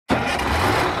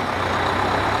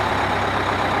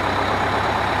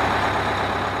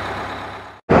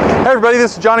everybody,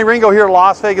 this is Johnny Ringo here at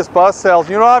Las Vegas Bus Sales.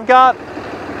 You know what I've got?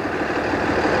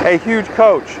 A huge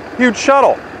coach, huge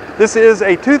shuttle. This is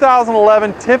a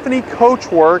 2011 Tiffany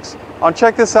Coachworks on,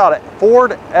 check this out, a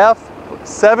Ford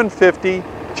F750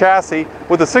 chassis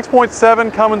with a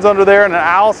 6.7 Cummins under there and an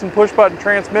Allison push-button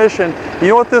transmission. You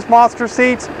know what this monster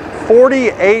seats?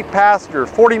 48 passengers,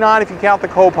 49 if you count the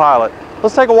co-pilot.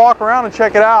 Let's take a walk around and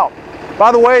check it out.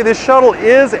 By the way, this shuttle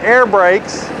is air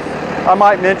brakes, I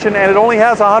might mention, and it only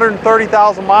has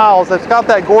 130,000 miles. It's got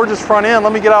that gorgeous front end.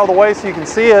 Let me get out of the way so you can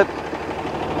see it.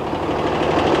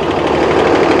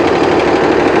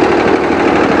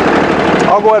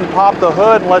 I'll go ahead and pop the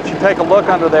hood and let you take a look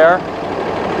under there.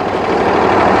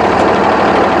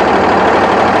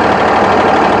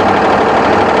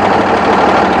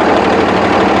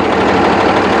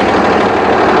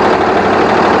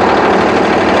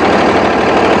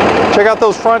 Check out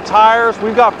those front tires.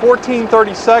 We've got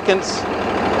 14/32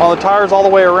 on the tires all the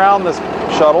way around this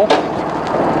shuttle.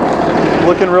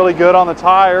 Looking really good on the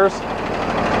tires.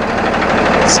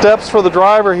 Steps for the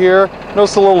driver here.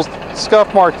 Notice the little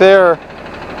scuff mark there.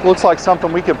 Looks like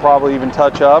something we could probably even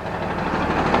touch up.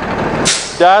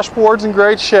 Dashboard's in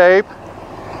great shape.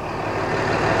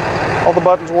 All the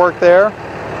buttons work there.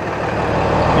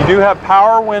 You do have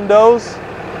power windows,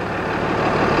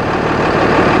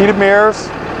 heated mirrors.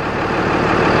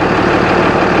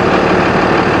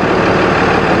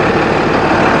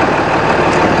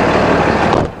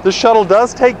 This shuttle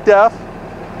does take DEF,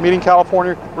 meeting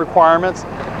California requirements.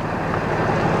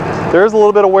 There's a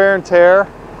little bit of wear and tear.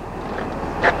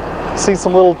 See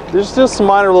some little, there's just some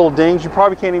minor little dings. You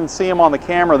probably can't even see them on the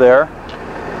camera there.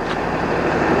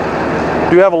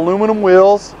 Do have aluminum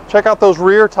wheels. Check out those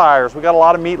rear tires. We got a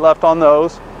lot of meat left on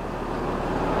those.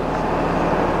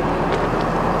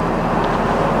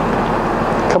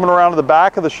 Coming around to the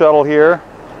back of the shuttle here.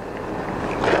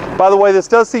 By the way, this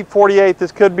does seat 48.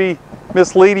 This could be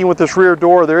misleading with this rear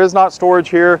door. There is not storage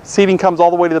here. Seating comes all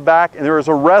the way to the back, and there is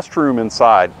a restroom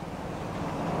inside.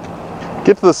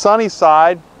 Get to the sunny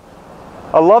side.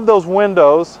 I love those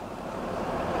windows.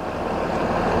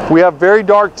 We have very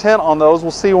dark tint on those.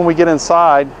 We'll see when we get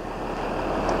inside.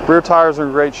 Rear tires are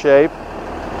in great shape.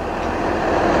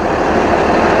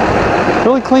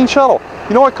 Really clean shuttle.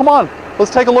 You know what? Come on.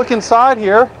 Let's take a look inside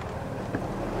here.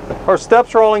 Our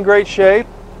steps are all in great shape.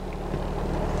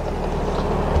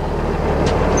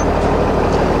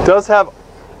 Does have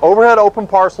overhead open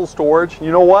parcel storage.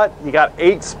 You know what? You got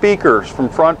 8 speakers from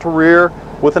front to rear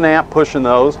with an amp pushing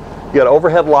those. You got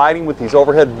overhead lighting with these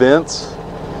overhead vents,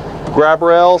 grab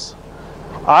rails,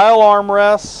 aisle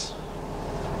armrests,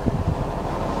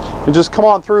 and just come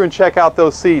on through and check out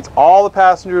those seats. All the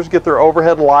passengers get their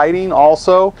overhead lighting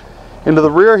also. Into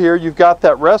the rear here, you've got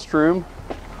that restroom.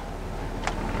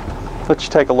 Let you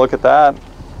take a look at that.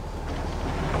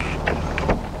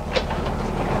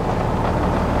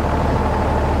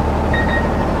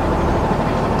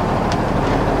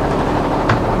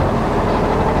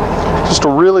 Just a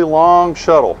really long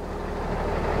shuttle.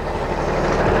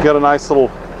 You got a nice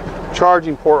little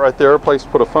charging port right there, a place to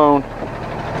put a phone,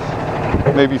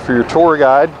 maybe for your tour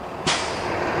guide.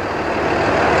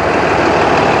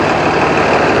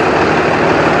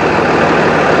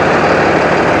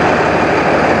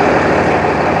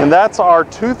 And that's our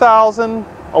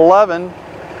 2011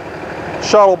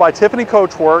 shuttle by Tiffany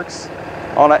Coachworks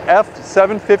on a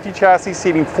F750 chassis,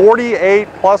 seating 48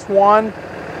 plus 1.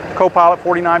 Co-pilot,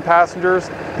 49 passengers.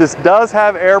 This does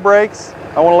have air brakes.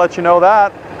 I want to let you know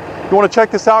that. If you want to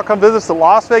check this out, come visit us at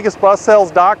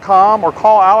LasVegasBusSales.com or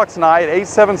call Alex and I at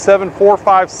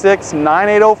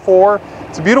 877-456-9804.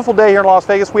 It's a beautiful day here in Las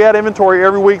Vegas. We add inventory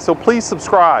every week, so please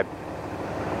subscribe.